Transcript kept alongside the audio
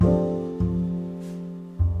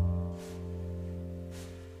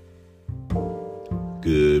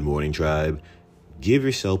Good morning, tribe. Give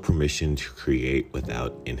yourself permission to create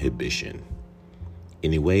without inhibition,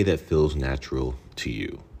 in a way that feels natural to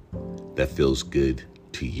you, that feels good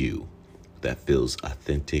to you, that feels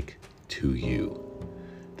authentic to you,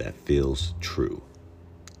 that feels true.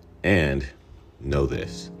 And know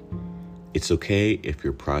this, it's okay if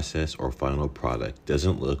your process or final product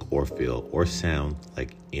doesn't look or feel or sound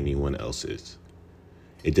like anyone else's.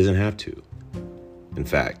 It doesn't have to. In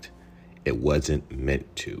fact, it wasn't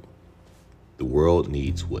meant to. The world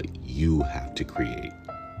needs what you have to create,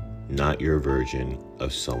 not your version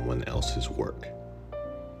of someone else's work.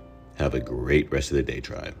 Have a great rest of the day,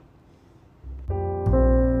 tribe.